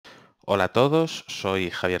Hola a todos,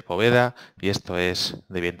 soy Javier Poveda y esto es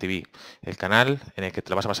De Bien TV, el canal en el que te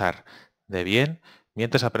lo vas a pasar de bien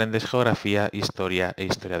mientras aprendes geografía, historia e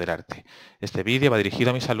historia del arte. Este vídeo va dirigido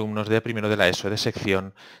a mis alumnos de primero de la ESO de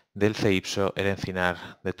sección del CEIPSO, el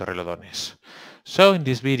Encinar de Torrelodones. So in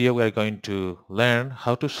this video we are going to learn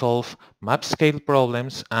how to solve map scale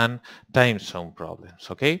problems and time zone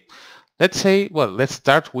problems, okay? Let's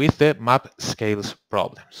start with the map scales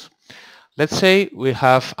problems. Let's say we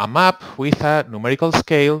have a map with a numerical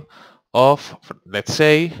scale of, let's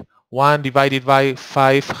say, 1 divided by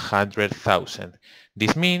 500,000.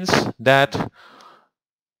 This means that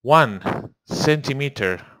 1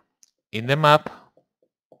 centimeter in the map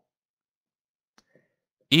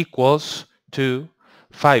equals to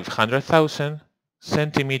 500,000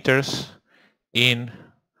 centimeters in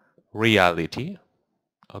reality.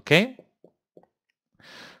 Okay?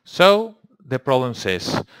 So the problem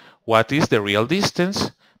says, what is the real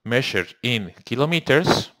distance measured in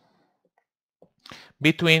kilometers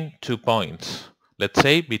between 2 points? Let's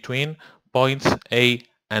say between points A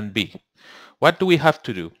and B. What do we have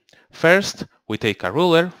to do? First, we take a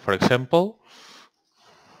ruler, for example,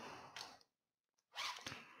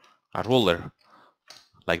 a ruler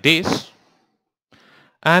like this,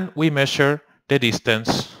 and we measure the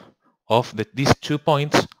distance of these 2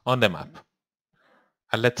 points on the map.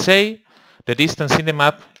 And let's say the distance in the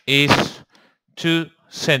map is 2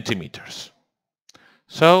 centimeters.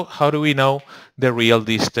 So how do we know the real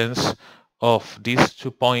distance of these 2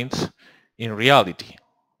 points in reality?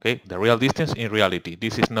 Okay, the real distance in reality.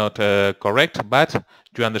 This is not correct, but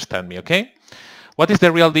you understand me, okay? What is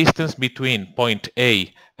the real distance between point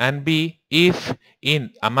A and B if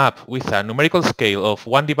in a map with a numerical scale of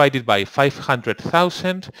 1 divided by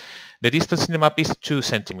 500,000, the distance in the map is 2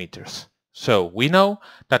 centimeters? So we know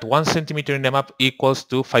that 1 centimeter in the map equals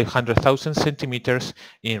to 500,000 centimeters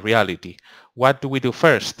in reality. What do we do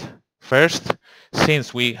first? First,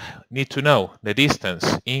 since we need to know the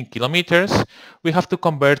distance in kilometers, we have to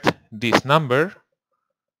convert this number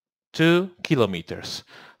to kilometers.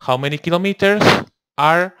 How many kilometers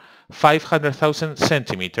are 500,000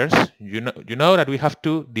 centimeters? You know that we have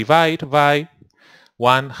to divide by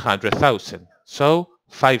 100,000. So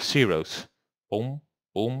 5 zeros. Boom,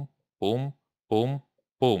 boom, boom, boom,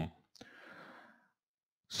 boom.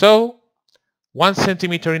 So 1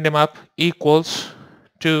 centimeter in the map equals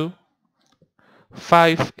to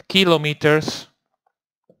 5 kilometers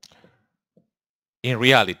in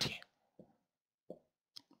reality.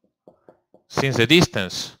 Since the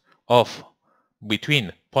distance of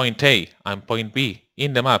between point A and point B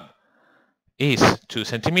in the map is 2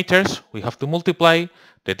 centimeters, we have to multiply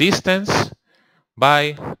the distance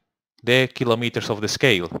by the kilometers of the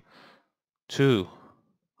scale. 2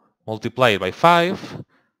 multiplied by 5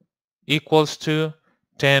 equals to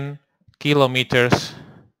 10 kilometers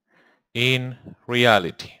in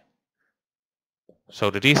reality. So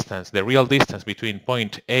the distance, the real distance between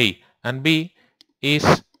point A and B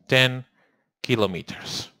is 10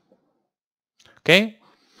 kilometers. Okay,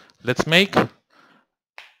 let's make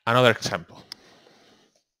another example.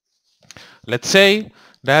 Let's say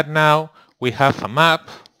that now we have a map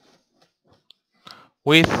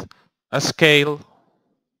with a scale,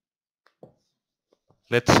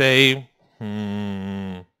 let's say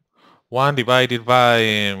 1 divided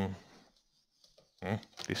by,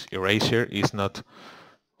 this eraser is not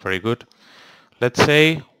very good. Let's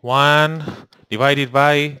say 1 divided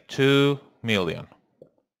by 2 million.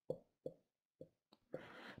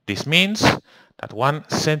 This means that 1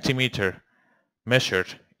 centimeter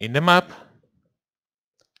measured in the map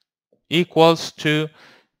equals to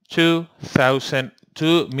 2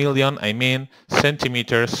 million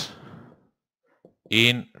centimeters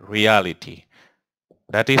in reality.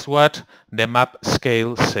 That is what the map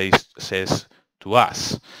scale says to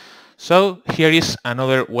us. So here is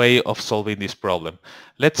another way of solving this problem.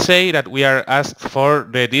 Let's say that we are asked for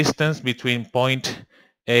the distance between point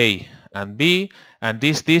A and B, and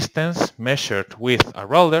this distance measured with a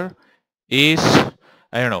ruler is,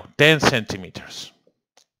 10 centimeters.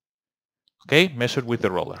 Okay, measured with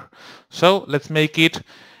the ruler. So let's make it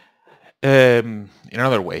in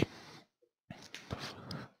another way.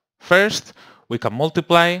 First, we can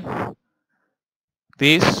multiply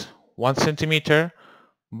this 1 centimeter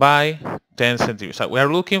by 10 centimeters. So we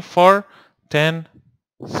are looking for 10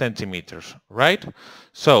 centimeters, right?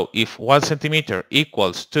 So if 1 centimeter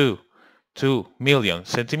equals to 2 million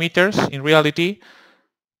centimeters in reality,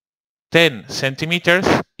 10 centimeters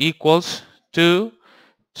equals to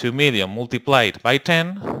 2 million multiplied by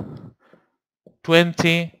 10,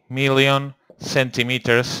 20 million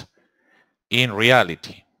centimeters in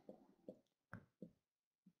reality.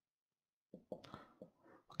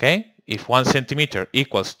 Okay? If 1 centimeter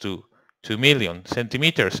equals to 2 million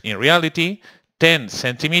centimeters, in reality, 10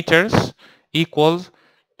 centimeters equal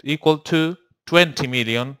to 20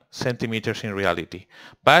 million centimeters in reality.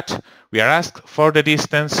 But we are asked for the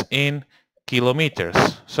distance in kilometers.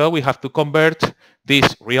 So we have to convert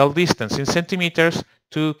this real distance in centimeters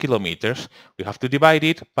to kilometers. We have to divide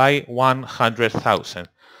it by 100,000.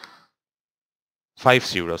 5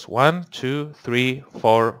 zeros. 1, 2, 3,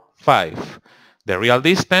 4, 5. The real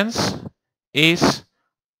distance is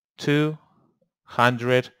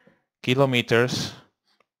 200 kilometers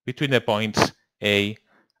between the points A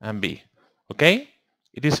and B. Okay?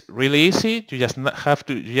 It is really easy. You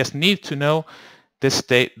just need to know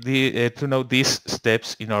to know these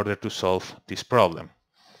steps in order to solve this problem.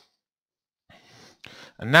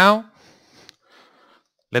 And now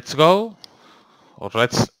let's go, or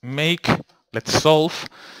let's solve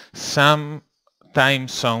some time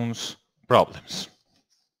zones problems.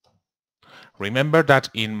 Remember that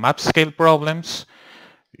in map scale problems,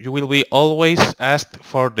 you will be always asked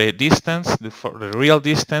for the distance, for the real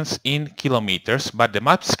distance in kilometers, but the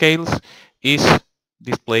map scale is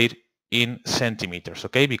displayed in centimeters,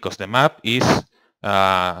 okay? Because the map is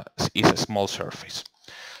a small surface.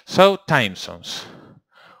 So time zones.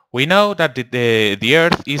 We know that the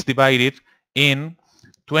Earth is divided in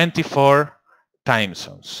 24 time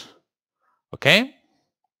zones, okay?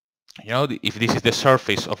 You know, if this is the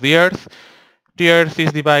surface of the Earth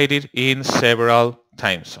is divided in several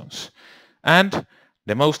time zones. And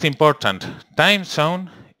the most important time zone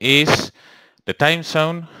is the time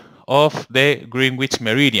zone of the Greenwich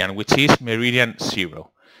meridian, which is meridian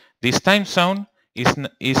 0. This time zone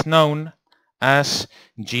is known as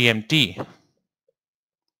GMT,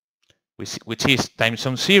 which is time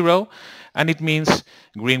zone 0, and it means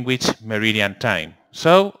Greenwich meridian time.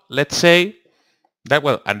 So let's say that,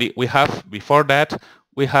 well, and we have, before that,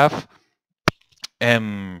 we have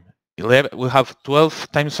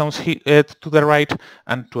 12 time zones to the right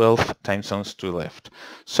and 12 time zones to the left.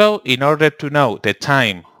 So in order to know the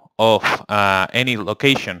time of any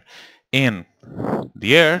location in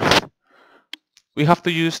the Earth, we have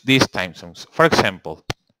to use these time zones. For example,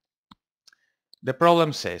 the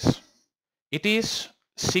problem says it is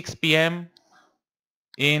 6 p.m.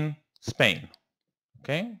 in Spain.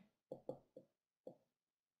 Okay?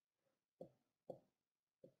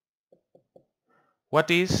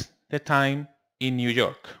 What is the time in New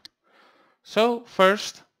York? So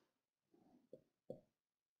first,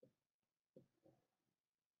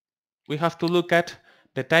 we have to look at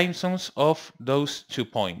the time zones of those 2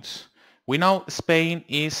 points. We know Spain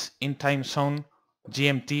is in time zone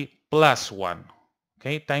GMT +1.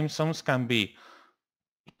 Okay, time zones can be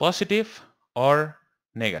positive or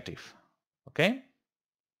negative. Okay?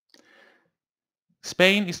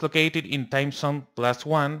 Spain is located in time zone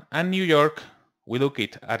 +1, and New York, we look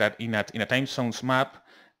at in a time zones map,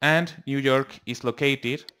 and New York is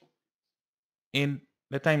located in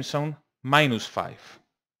the time zone -5.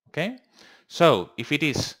 Okay? So if it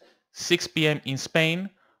is 6 p.m. in Spain,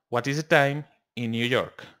 what is the time in New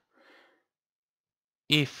York?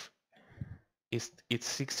 If it's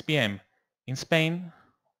 6 p.m. in Spain,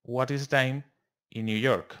 what is the time in New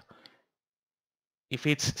York? If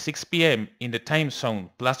it's 6 p.m. in the time zone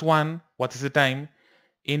 +1, what is the time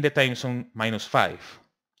in the time zone -5?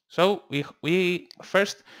 So we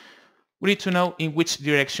first need to know in which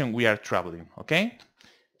direction we are traveling, okay?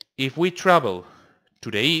 If we travel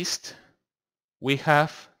to the east, we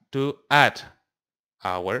have to add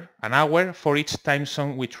an hour for each time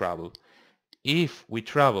zone we travel. If we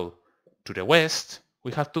travel to the west,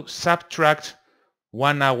 we have to subtract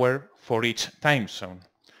 1 hour for each time zone.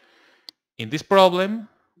 In this problem,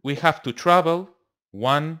 we have to travel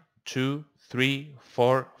 1, 2, 3,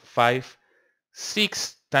 4, 5,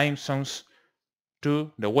 6 time zones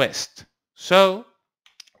to the west. So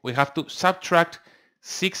we have to subtract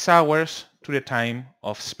 6 hours to the time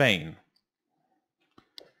of Spain.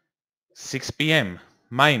 6 p.m.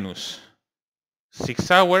 minus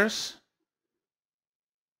 6 hours,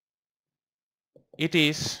 it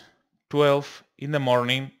is 12 in the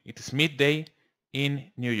morning, it is midday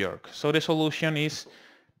in New York. So the solution is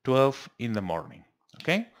 12 in the morning.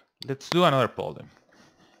 Okay, let's do another problem.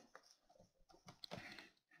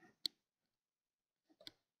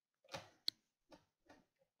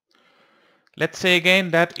 Let's say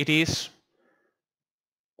again that it is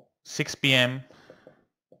 6 p.m.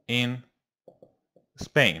 in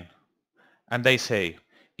Spain. And they say,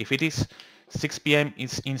 if it is 6 p.m.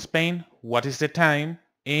 in Spain, what is the time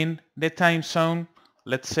in the time zone,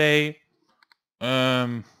 let's say,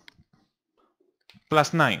 +9.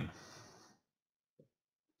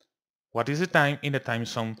 what is the time in the time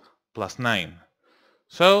zone +9.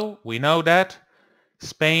 So we know that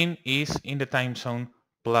Spain is in the time zone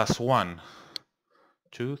 +1.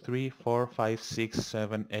 2, 3, 4, 5, 6,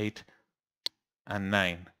 7, 8, and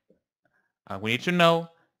 9. And we need to know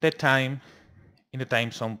the time in the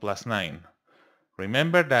time zone +9.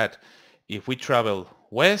 Remember that if we travel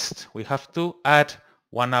west, we have to add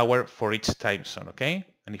 1 hour for each time zone, okay?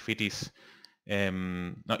 And if it is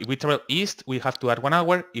no, if we travel east, we have to add 1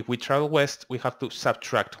 hour. If we travel west, we have to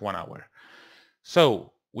subtract 1 hour.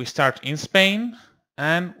 So we start in Spain,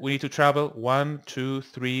 and we need to travel 1, 2,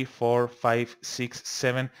 3, 4, 5, 6,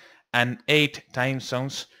 7, and 8 time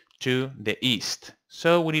zones to the east.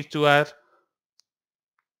 So we need to add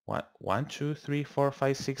 1, 2, 3, 4,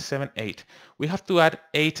 5, 6, 7, 8. We have to add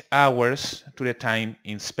 8 hours to the time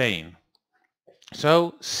in Spain.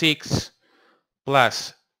 So 6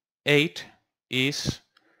 plus 8 is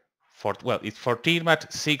it's 14,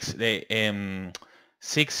 but 6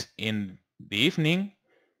 in the evening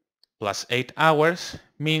plus 8 hours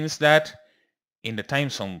means that in the time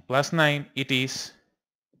zone +9 it is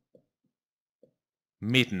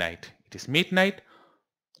midnight. It is midnight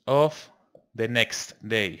of the next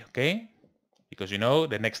day, okay? Because you know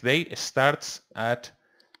the next day starts at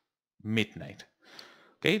midnight.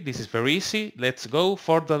 Okay, this is very easy. Let's go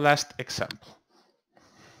for the last example.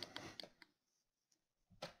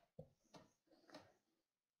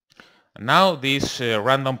 Now this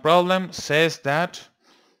random problem says that,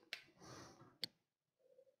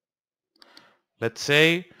 let's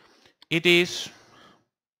say it is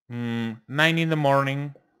 9 in the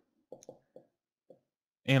morning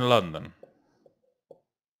in London.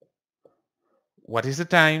 What is the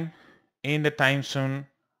time in the time zone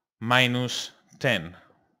 -10?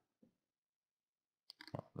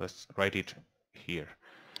 Well, let's write it here.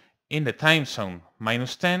 In the time zone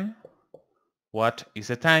 -10, what is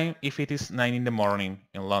the time if it is 9 in the morning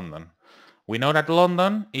in London? We know that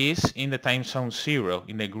London is in the time zone 0,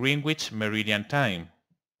 in the Greenwich Meridian time,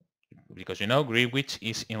 because you know Greenwich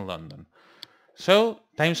is in London. So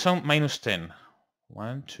time zone -10.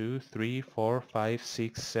 1, 2, 3, 4, 5,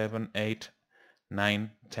 6, 7, 8,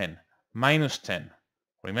 9, 10. -10.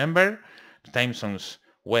 Remember, the time zones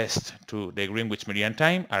west to the Greenwich Meridian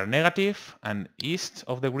time are negative, and east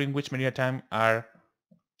of the Greenwich Meridian time are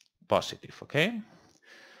positive, okay?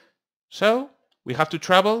 So we have to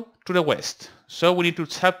travel to the west. So we need to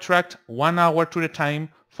subtract 1 hour to the time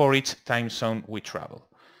for each time zone we travel.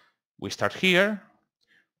 We start here.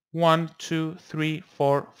 1, 2, 3,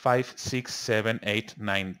 4, 5, 6, 7, 8,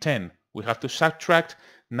 9, 10. We have to subtract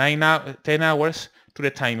 10 hours to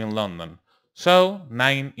the time in London. So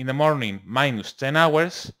 9 in the morning minus 10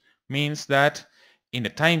 hours means that in the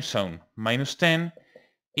time zone -10,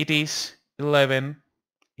 it is 11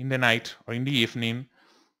 in the night or in the evening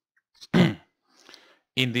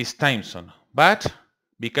in this time zone. But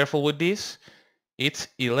be careful with this. It's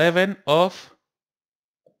 11 of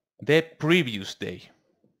the previous day.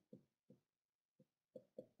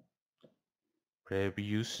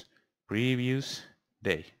 Previous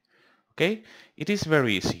day. Okay? It is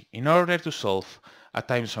very easy. In order to solve a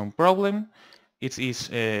time zone problem, it is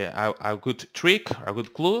a good trick, a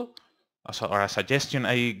good clue, or a suggestion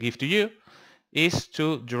I give to you, is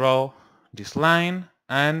to draw this line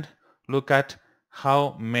and look at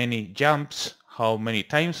how many jumps, how many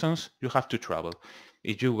time zones you have to travel.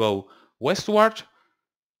 If you go westward,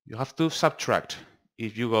 you have to subtract.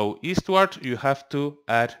 If you go eastward, you have to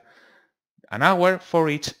add an hour for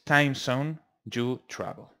each time zone you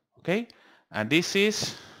travel. Okay? And this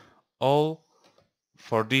is all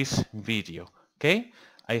for this video. Okay?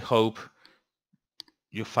 I hope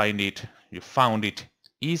you found it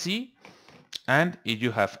easy. And if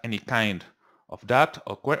you have any kind of doubt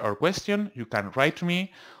or question, you can write to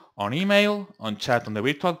me on email, on chat on the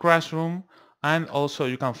virtual classroom, and also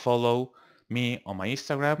you can follow me on my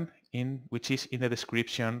Instagram, which is in the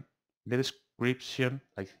description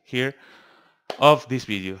like here of this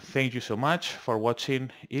video. Thank you so much for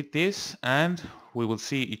watching this, and we will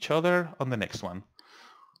see each other on the next one.